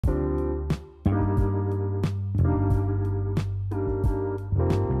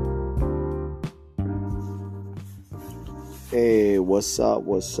Hey, what's up?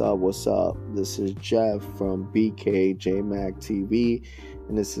 This is Jeff from BKJmacTV,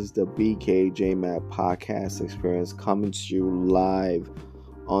 and this is the BKJmac podcast experience coming to you live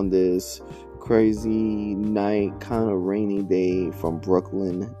on this crazy night, kind of rainy day from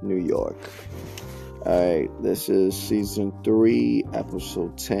Brooklyn, New York. Alright, this is season 3,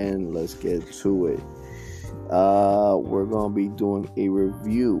 episode 10. Let's get to it. We're going to be doing a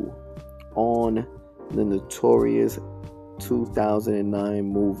review on the Notorious 2009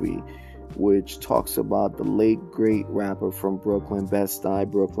 movie, which talks about the late great rapper from Brooklyn, Bed-Stuy,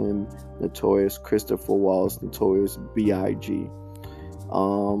 Brooklyn, Notorious, Christopher Wallace, Notorious B.I.G.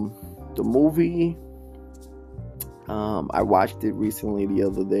 The movie, I watched it recently the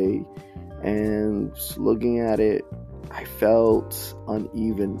other day, and looking at it, I felt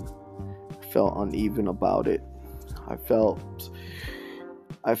uneven. About it. I felt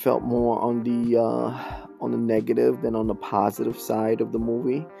more on the negative than on the positive side of the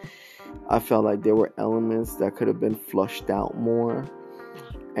movie. I felt like there were elements that could have been flushed out more.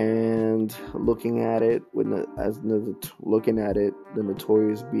 And looking at it, the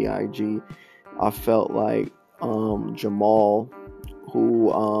Notorious B.I.G., I felt like Jamal,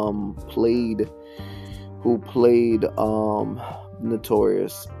 who played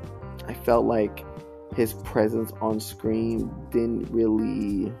Notorious, I felt like his presence on screen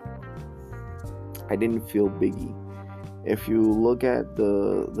I didn't feel Biggie. If you look at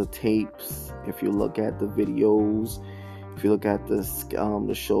the tapes, if you look at the videos, if you look at the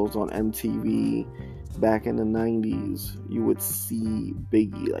shows on MTV back in the 90s, you would see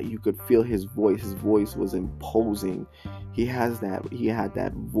Biggie. Like, you could feel his voice. His voice was imposing. He had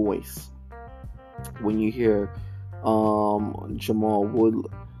that voice. When you hear Jamal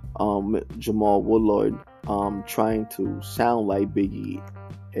Woodlord trying to sound like Biggie,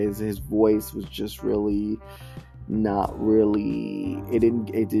 his voice was just really not really. It didn't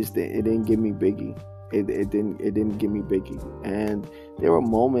give me Biggie. It didn't give me Biggie. And there were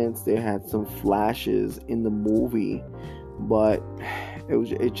moments, there had some flashes in the movie, but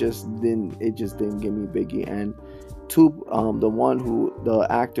it just didn't give me Biggie. And the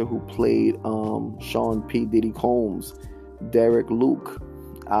actor who played Sean P. Diddy Combs, Derek Luke,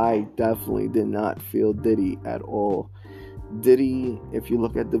 I definitely did not feel Diddy at all. Diddy, if you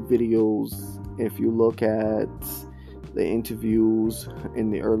look at the videos, if you look at the interviews in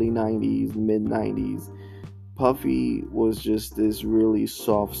the early 90s, mid 90s, Puffy was just this really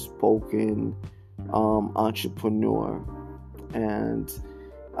soft-spoken entrepreneur. And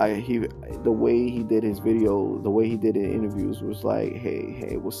the way he did his video, the way he did it in interviews was like,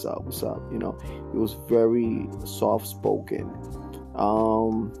 hey, what's up? You know, he was very soft-spoken.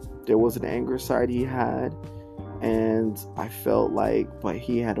 There was an anger side he had, and I felt like, but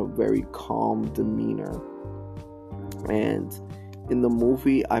he had a very calm demeanor. And in the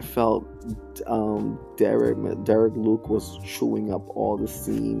movie, I felt Derek Luke was chewing up all the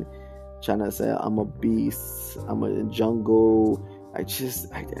scene, trying to say, I'm a beast, I'm a jungle. I just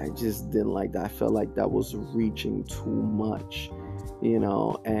didn't like that. I felt like that was reaching too much, you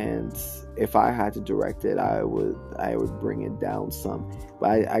know. And if I had to direct it, I would bring it down some.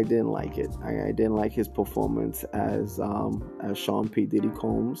 But I didn't like it. I didn't like his performance as Sean P. Diddy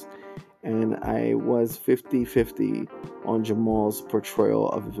Combs, and I was 50-50 on Jamal's portrayal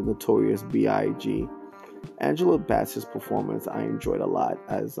of the Notorious B.I.G. Angela Bassett's performance I enjoyed a lot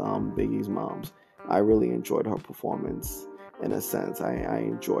as Biggie's moms. I really enjoyed her performance. In a sense, I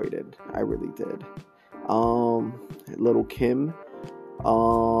enjoyed it. I really did. Little Kim,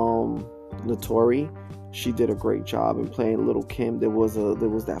 Notori, she did a great job in playing Little Kim. There was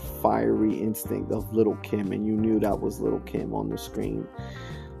that fiery instinct of Little Kim, and you knew that was Little Kim on the screen.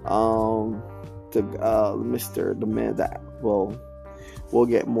 The man that, well, we'll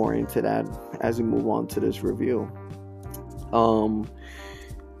get more into that as we move on to this review.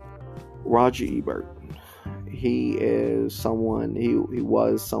 Roger Ebert. He was someone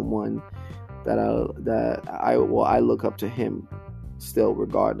that I look up to him still,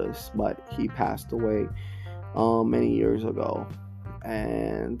 regardless, but he passed away many years ago,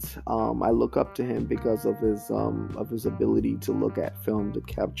 and I look up to him because of his ability to look at film, to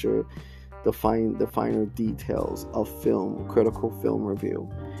capture the finer details of film, critical film review.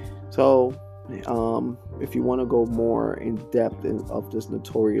 So if you want to go more in depth of this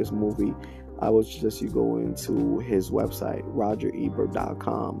Notorious movie, I would suggest you go into his website,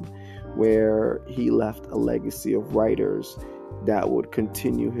 rogerebert.com, where he left a legacy of writers that would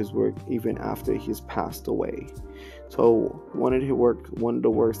continue his work even after he's passed away. So one of the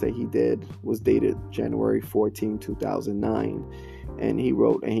works that he did was dated January 14, 2009, and he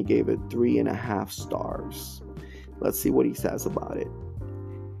wrote and he gave it 3.5 stars. Let's see what he says about it.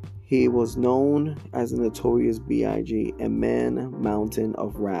 He was known as a Notorious B.I.G., a man mountain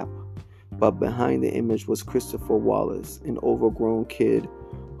of rap. But behind the image was Christopher Wallace, an overgrown kid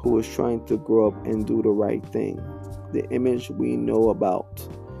who was trying to grow up and do the right thing. The image we know about.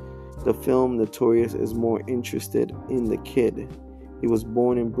 The film Notorious is more interested in the kid. He was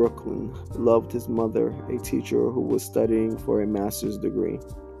born in Brooklyn, loved his mother, a teacher who was studying for a master's degree.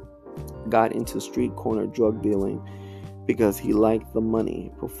 Got into street corner drug dealing because he liked the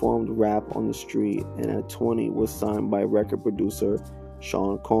money, performed rap on the street, and at 20 was signed by record producer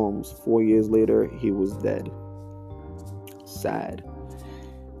Sean Combs. 4 years later, he was dead. Sad.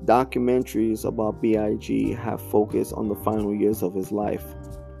 Documentaries about B.I.G. have focused on the final years of his life.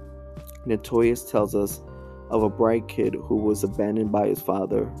 Notorious tells us of a bright kid who was abandoned by his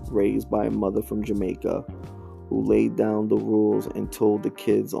father, raised by a mother from Jamaica, who laid down the rules and told the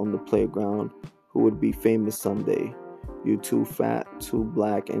kids on the playground who would be famous someday. "You're too fat, too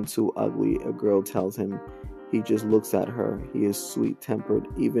black, and too ugly," a girl tells him. He just looks at her. He is sweet-tempered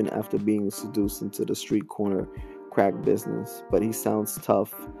even after being seduced into the street corner crack business, but he sounds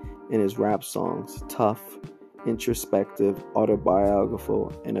tough in his rap songs. Tough, introspective,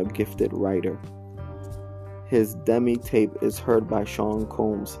 autobiographical, and a gifted writer. His demo tape is heard by Sean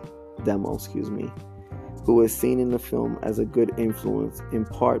Combs, who is seen in the film as a good influence, in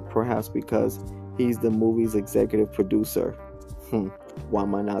part perhaps because he's the movie's executive producer. Why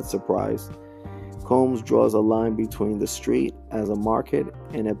am I not surprised? Combs draws a line between the street as a market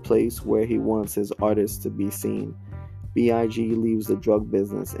and a place where he wants his artists to be seen. B.I.G. leaves the drug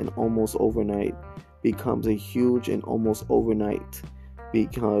business and almost overnight becomes a huge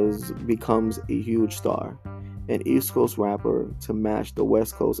star. An East Coast rapper to match the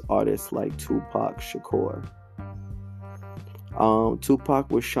West Coast artists like Tupac Shakur. Tupac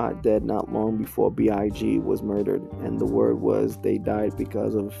was shot dead not long before B.I.G. was murdered, and the word was they died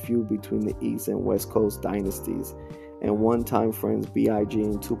because of a feud between the East and West Coast dynasties, and one-time friends B.I.G.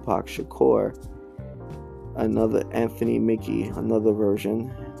 and Tupac Shakur. Another Anthony Mickey, another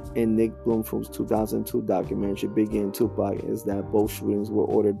version, in Nick Bloomfield's 2002 documentary Biggie and Tupac, is that both shootings were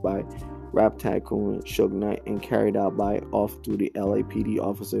ordered by rap tycoon Suge Knight and carried out by off-duty LAPD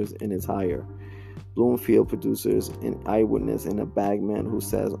officers in his hire. Bloomfield producers an eyewitness and a bagman who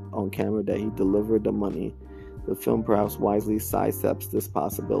says on camera that he delivered the money. The film perhaps wisely sidesteps this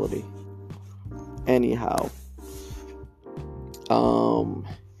possibility. Anyhow,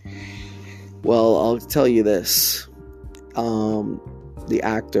 well, I'll tell you this. The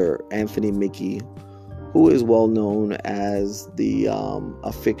actor Anthony Mickey, who is well known as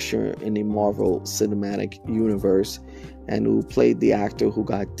a fixture in the Marvel Cinematic Universe, and who played the actor who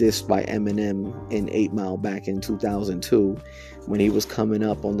got dissed by Eminem in 8 Mile back in 2002 when he was coming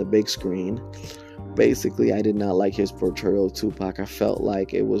up on the big screen. Basically, I did not like his portrayal of Tupac. I felt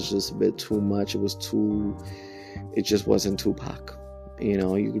like it was just a bit too much. It just wasn't Tupac. You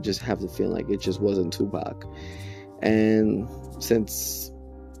know, you could just have the feeling like it just wasn't Tupac. And since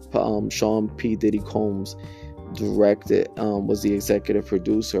Sean P. Diddy Combs was the executive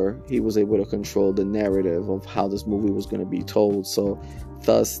producer, he was able to control the narrative of how this movie was going to be told. So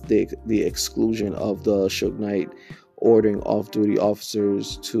thus the exclusion of the Suge Knight ordering off-duty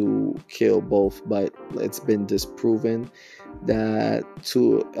officers to kill both, but it's been disproven that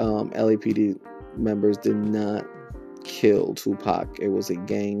two LAPD members did not kill Tupac. It was a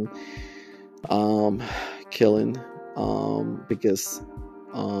gang killing because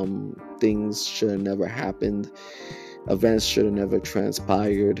things should have never happened. Events should have never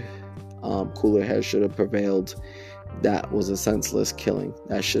transpired. Cooler heads should have prevailed. That was a senseless killing.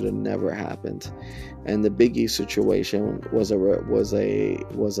 That should have never happened. And the Biggie situation was a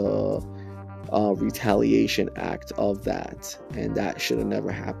retaliation act of that, and that should have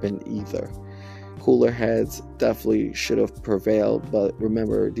never happened either. Cooler heads definitely should have prevailed, but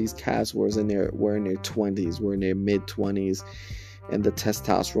remember, these cats were in their 20s, were in their mid 20s, and the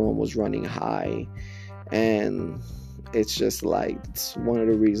testosterone was running high. And it's just like, it's one of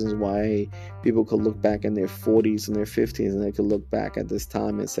the reasons why people could look back in their 40s and their 50s and they could look back at this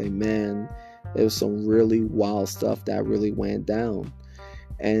time and say, man, there was some really wild stuff that really went down.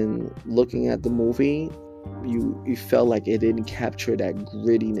 And looking at the movie, you felt like it didn't capture that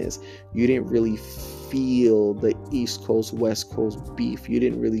grittiness. You didn't really feel the East Coast West Coast beef. You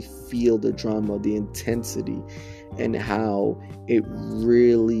didn't really feel the drama, the intensity, and how it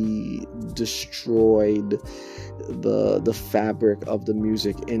really destroyed the fabric of the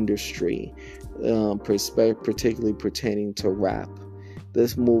music industry, particularly pertaining to rap.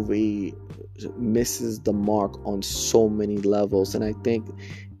 This movie misses the mark on so many levels, and I think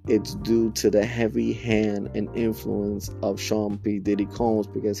it's due to the heavy hand and influence of Sean P. Diddy Combs,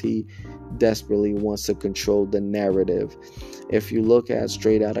 because he desperately wants to control the narrative. If you look at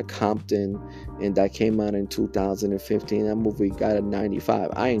Straight Outta Compton, and that came out in 2015, that movie got a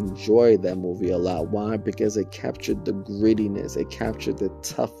 95. I enjoyed that movie a lot. Why? Because it captured the grittiness, it captured the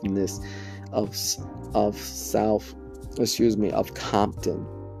toughness of Compton.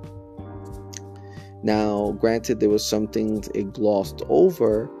 Now, granted, there was some things it glossed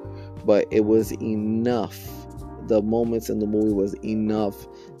over, but it was enough. The moments in the movie was enough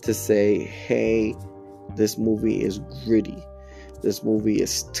to say, hey, this movie is gritty. This movie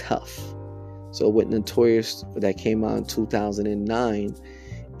is tough. So with Notorious, that came out in 2009,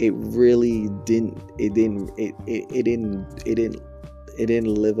 it really didn't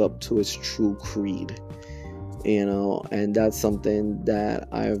live up to its true creed. And that's something that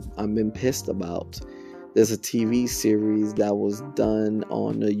I've been pissed about. There's a TV series that was done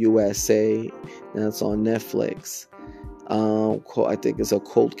on the USA, and it's on Netflix. I think it's a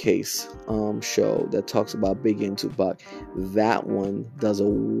cold case show that talks about Biggie and Tupac. That one does a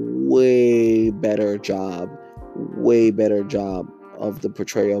way better job of the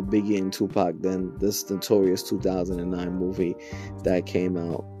portrayal of Biggie and Tupac than this Notorious 2009 movie that came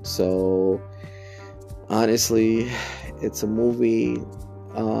out. So honestly, it's a movie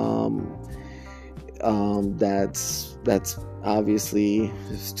that's obviously,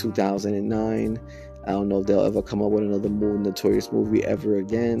 it's 2009. I don't know if they'll ever come up with another Notorious movie ever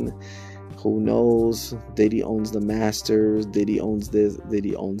again. Who knows? Diddy owns the masters. Diddy owns this.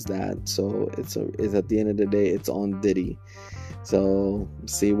 Diddy owns that. So it's at the end of the day, it's on Diddy. So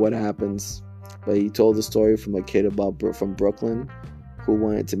see what happens. But he told the story from a kid from Brooklyn who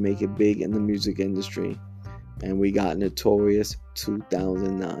wanted to make it big in the music industry. And we got Notorious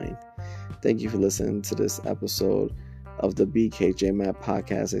 2009. Thank you for listening to this episode of the BKJmac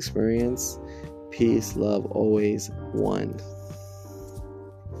podcast experience. Peace, love, always one.